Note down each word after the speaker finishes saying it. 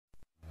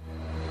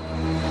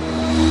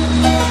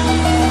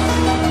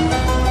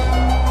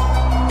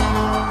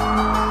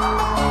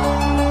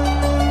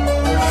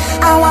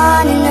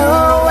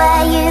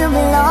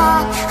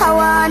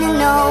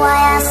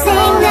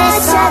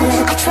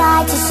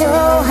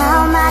show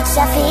how much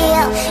I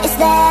feel. Is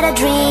that a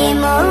dream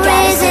or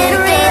is it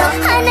real?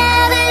 I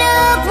never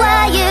look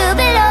where you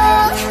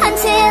belong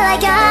until I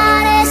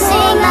gotta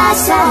sing my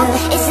song.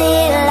 Is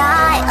it a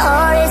lie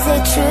or is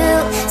it true?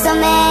 So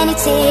many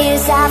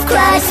tears I've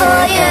cried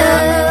for you.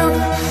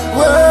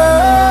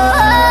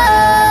 Whoa,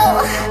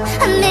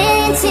 a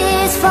million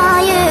tears for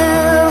you.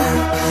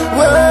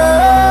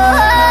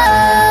 Whoa,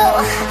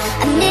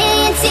 a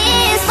million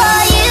tears for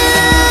you.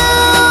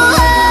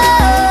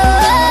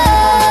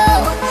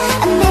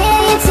 A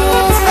million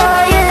tears for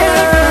you.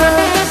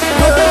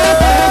 Whoa,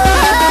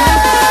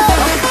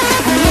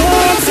 a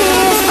million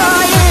tears for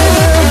you.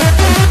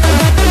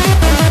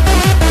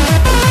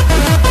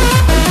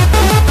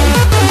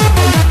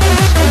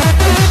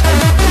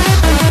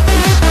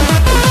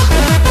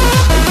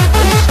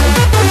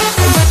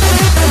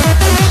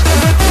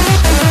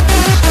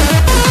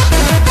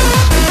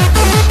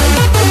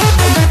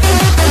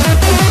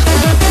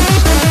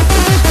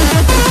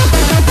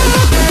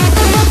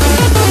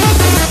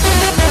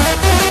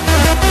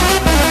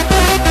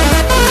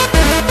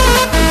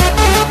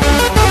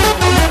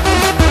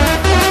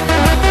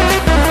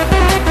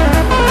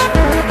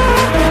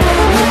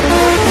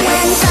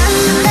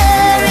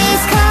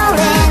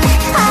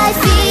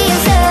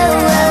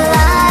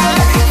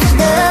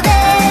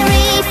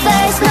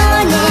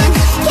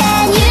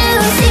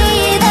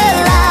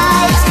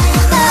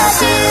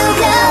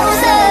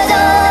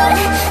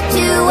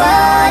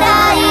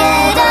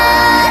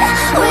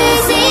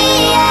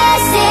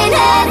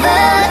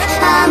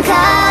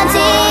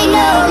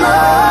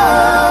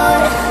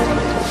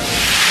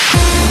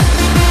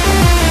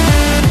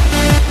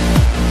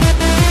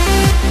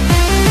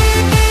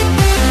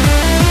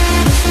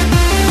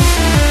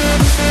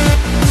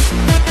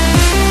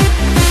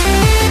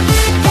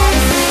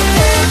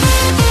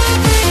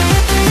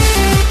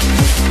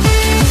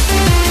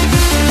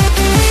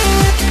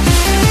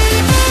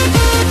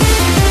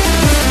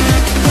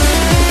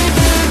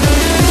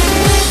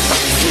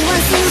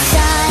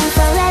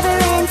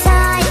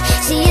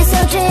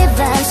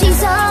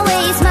 She's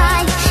always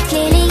mine,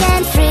 clearly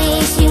and free.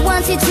 She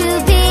wants you to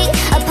be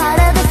a part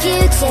of the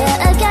future,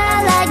 a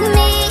girl like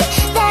me.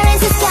 There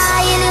is a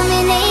sky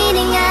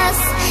illuminating us.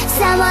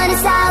 Someone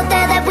is out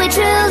there that we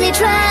truly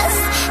trust.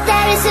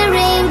 There is a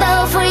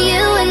rainbow for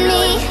you and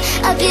me,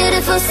 a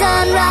beautiful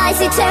sunrise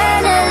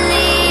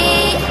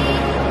eternally.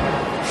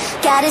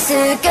 God is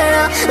a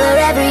girl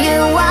wherever you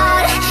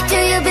are. Do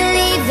you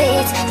believe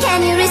it?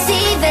 Can you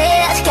receive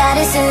it? God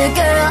is a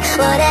girl,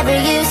 whatever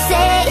you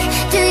say.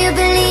 Do you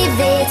believe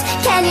it?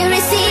 Can you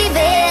receive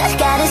it?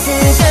 God is a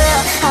girl,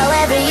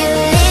 however you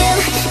live.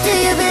 Do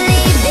you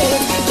believe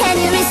it? Can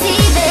you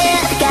receive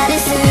it? God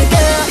is a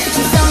girl,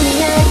 she's only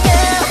a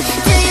girl.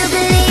 Do you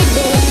believe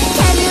it?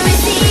 Can you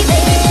receive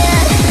it?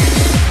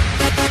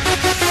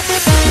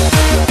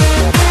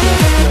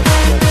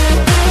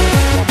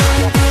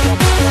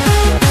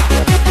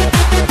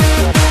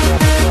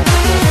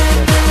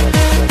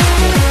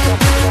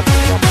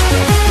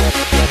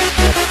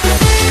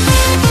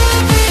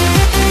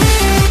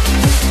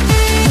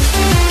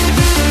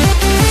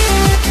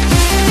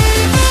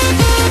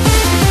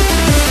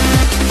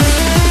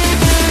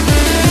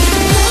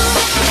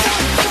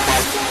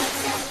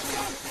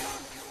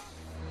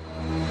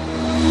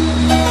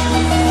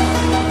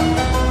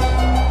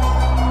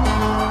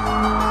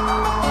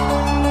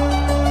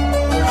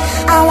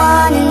 I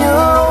wanna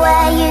know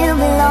where you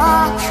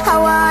belong. I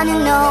wanna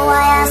know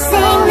why I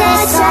sing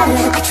this song.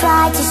 I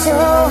try to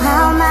show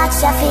how much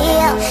I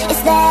feel.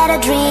 Is that a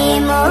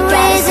dream or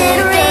is it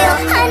real?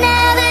 I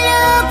never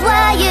look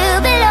where you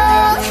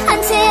belong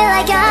until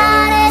I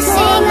gotta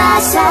sing my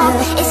song.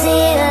 Is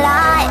it a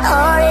lie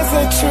or is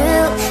it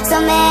true? So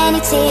many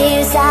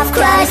tears I've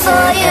cried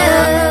for you.